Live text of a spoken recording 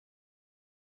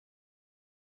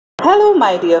Hello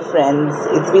my dear friends,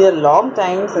 it's been a long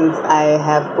time since I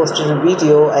have posted a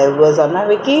video. I was on my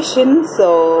vacation,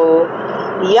 so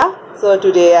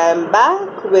today I am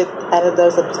back with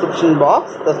another subscription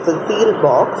box, the Frizeal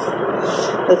box.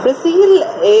 The Frizeal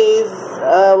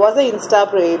was an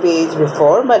Insta page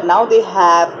before, but now they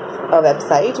have a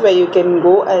website where you can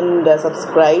go and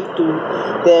subscribe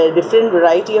to their different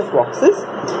variety of boxes.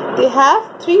 They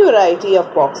have three variety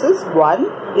of boxes. One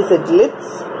is a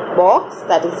glitz box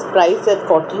that is priced at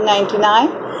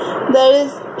 $14.99. There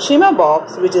is shimmer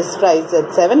box which is priced at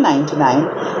 $7.99,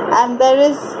 and there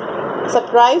is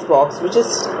surprise box which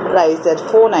is priced at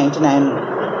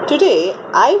 $4.99. Today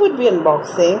I would be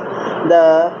unboxing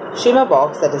the shimmer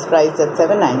box that is priced at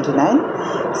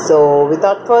 $7.99. So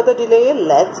without further delay,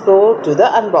 let's go to the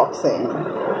unboxing.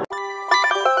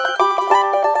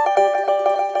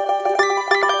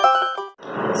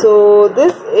 So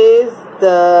this is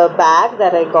the bag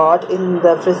that I got in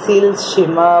the Frizeal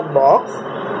Shimmer box,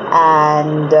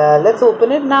 and let's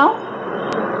open it now.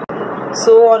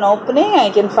 So on opening,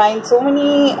 I can find so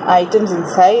many items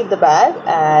inside the bag,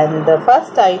 and the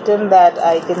first item that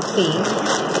I can see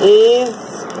is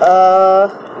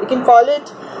you can call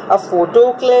it a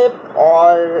photo clip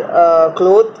or a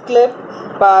cloth clip,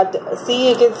 but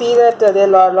you can see that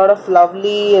there are a lot of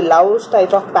lovely lounge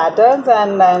type of patterns,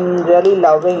 and I'm really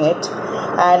loving it.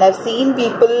 And I've seen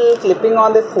people clipping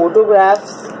on the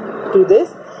photographs to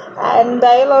this, and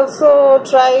I'll also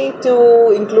try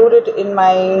to include it in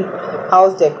my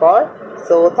house decor.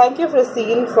 So thank you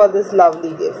Frizeal for this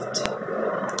lovely gift.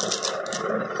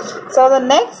 So the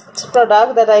next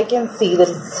product that I can see that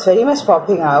is very much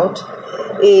popping out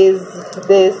is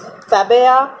this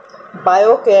Euphorbia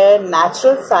BioCare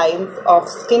Natural Science of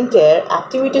Skincare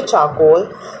Activated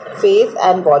Charcoal Face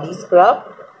and Body Scrub.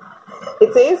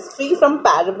 It says free from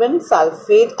paraben,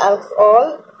 sulfate,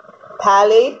 alcohol,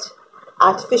 phthalate,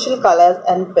 artificial colors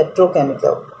and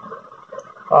petrochemical.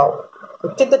 Wow,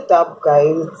 look at the tub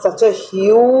guys, it's such a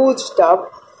huge tub,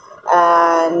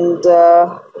 and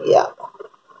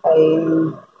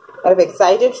I'm kind of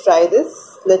excited to try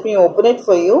this. Let me open it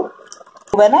for you.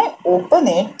 When I open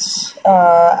it,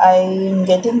 I'm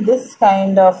getting this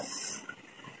kind of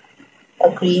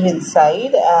a cream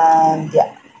inside, and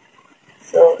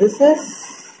so this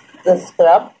is the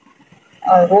scrub.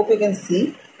 I hope you can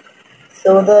see.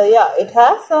 So it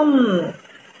has some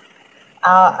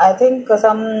I think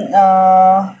some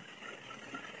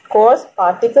coarse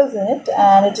particles in it,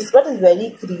 and it is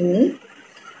very creamy.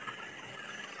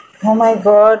 Oh my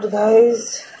god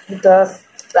guys, the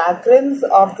fragrance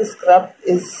of the scrub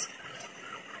is,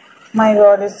 my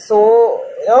god, it's so,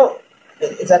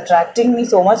 it's attracting me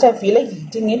so much. I feel like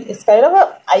eating it. It's kind of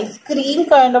a ice cream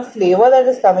kind of flavor that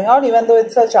is coming out, even though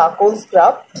it's a charcoal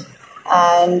scrub.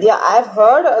 And I've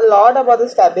heard a lot about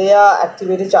this Euphorbia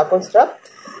activated charcoal scrub.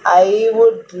 I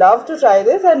would love to try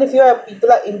this, and if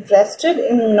people are interested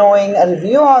in knowing a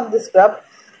review on this scrub,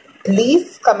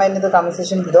 please comment in the comment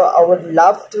section below. I would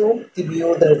love to give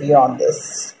you the review on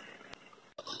this.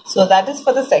 So that is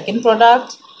for the second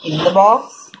product in the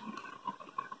box.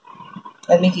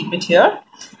 Let me keep it here.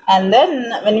 And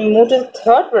then when we move to the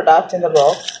third product in the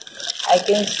box, I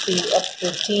can see a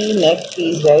pretty neck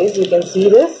piece, guys. You can see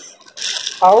this,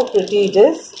 how pretty it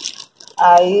is.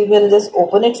 I will just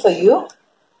open it for you.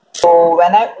 So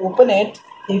when I open it,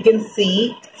 you can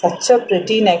see such a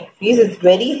pretty neck piece. It's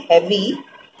very heavy,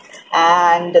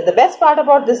 and the best part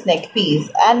about this neck piece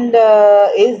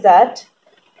is that,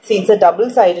 see, it's a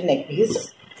double-sided neck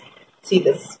piece. See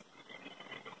this,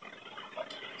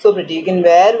 so pretty. You can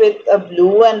wear with a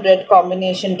blue and red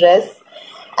combination dress,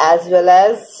 as well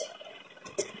as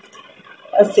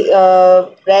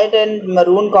a red and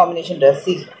maroon combination dress.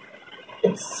 See,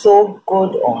 it's so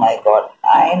good. Oh my god,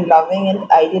 I am loving it.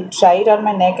 I did try it on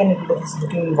my neck, and it looks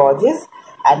looking gorgeous.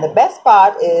 And the best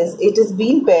part is it is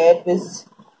being paired with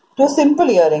two simple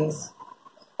earrings.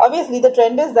 Obviously the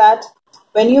trend is that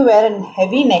when you wear a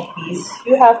heavy neck piece,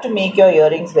 you have to make your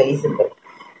earrings very simple.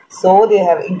 So they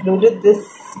have included this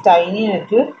tiny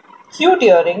little cute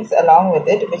earrings along with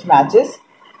it, which matches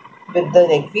with the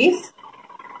neck piece.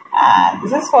 And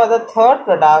this is for the third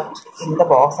product in the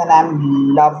box, and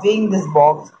I'm loving this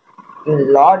box a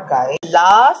lot, guys.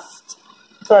 Last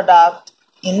product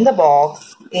in the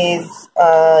box is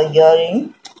a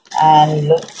earring, and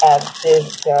look at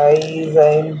this, guys.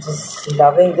 I'm just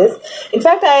loving this. In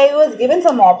fact, I was given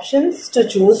some options to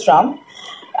choose from,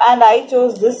 and I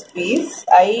chose this piece.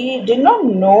 I did not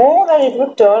know that it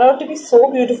would turn out to be so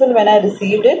beautiful when I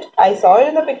received it. I saw it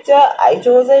in the picture, I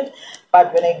chose it,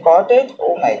 but when I got it,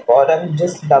 oh my god, I'm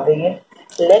just loving it.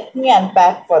 Let me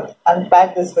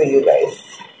unpack this for you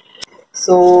guys.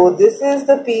 So this is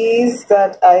the piece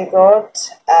that I got,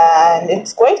 and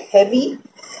it's quite heavy.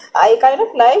 I kind of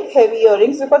like heavy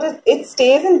earrings because it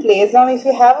stays in place. Now if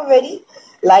you have a very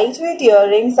lightweight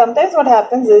earring, sometimes what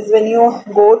happens is when you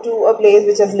go to a place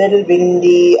which is little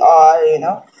windy,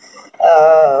 or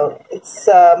it's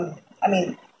I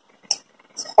mean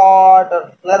it's hot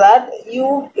or like that,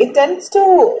 it tends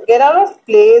to get out of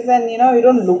place, and you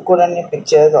don't look good on your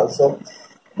pictures also.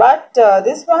 But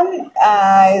this one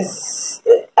is,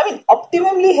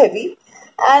 optimally heavy,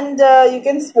 and you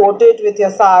can sport it with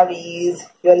your saris,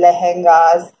 your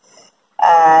lehengas,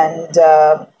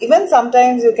 and even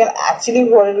sometimes you can actually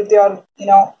wear it with your,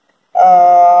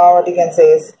 what you can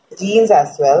say is jeans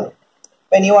as well,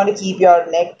 when you want to keep your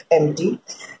neck empty.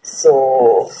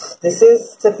 So this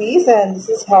is the piece, and this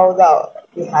is how the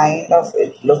behind of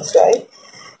it looks like.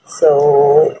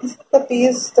 So this is the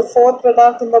piece, the fourth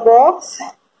product in the box.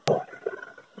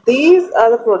 These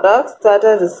are the products that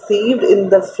are received in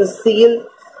the Frizeal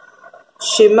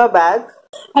Shimmer bag.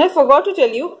 And I forgot to tell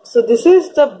you, so this is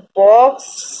the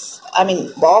box,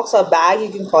 box or bag,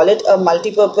 you can call it, a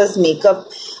multi-purpose makeup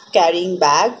carrying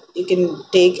bag you can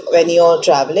take when you're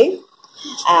traveling.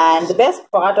 And the best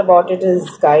part about it is,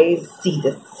 guys, see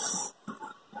this.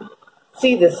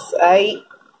 See this. I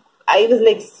was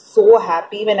like so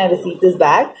happy when I received this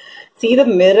bag. See the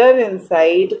mirror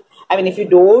inside. If you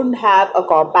don't have a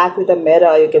compact with a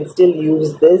mirror, you can still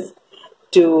use this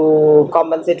to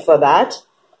compensate for that.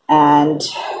 And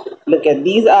look at,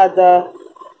 these are the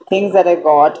things that I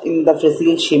got in the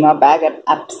Frizeal Shimmer bag. I'm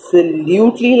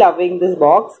absolutely loving this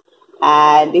box.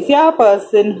 And if you're a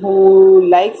person who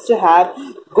likes to have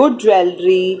good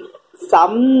jewelry,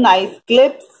 some nice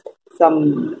clips,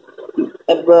 some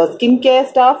skincare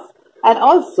stuff, and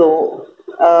also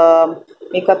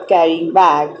makeup carrying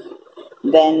bag,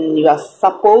 then you are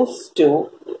supposed to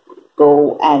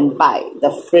go and buy the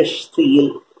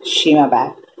Frizeal Shimmer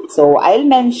bag. So I'll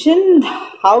mention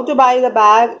how to buy the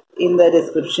bag in the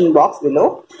description box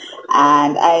below,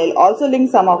 and I'll also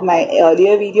link some of my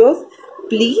earlier videos.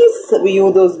 Please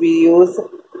view those videos,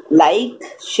 like,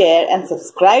 share and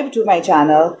subscribe to my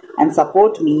channel, and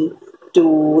support me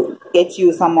to get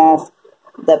you some of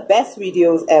the best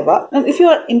videos ever. And if you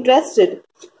are interested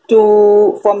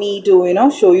for me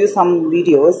to show you some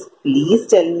videos, please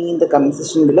tell me in the comment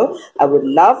section below. I would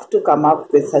love to come up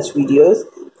with such videos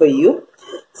for you.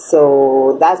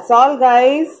 So that's all,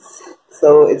 guys.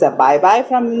 So it's a bye bye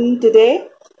from me today.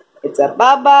 It's a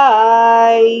bye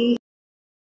bye.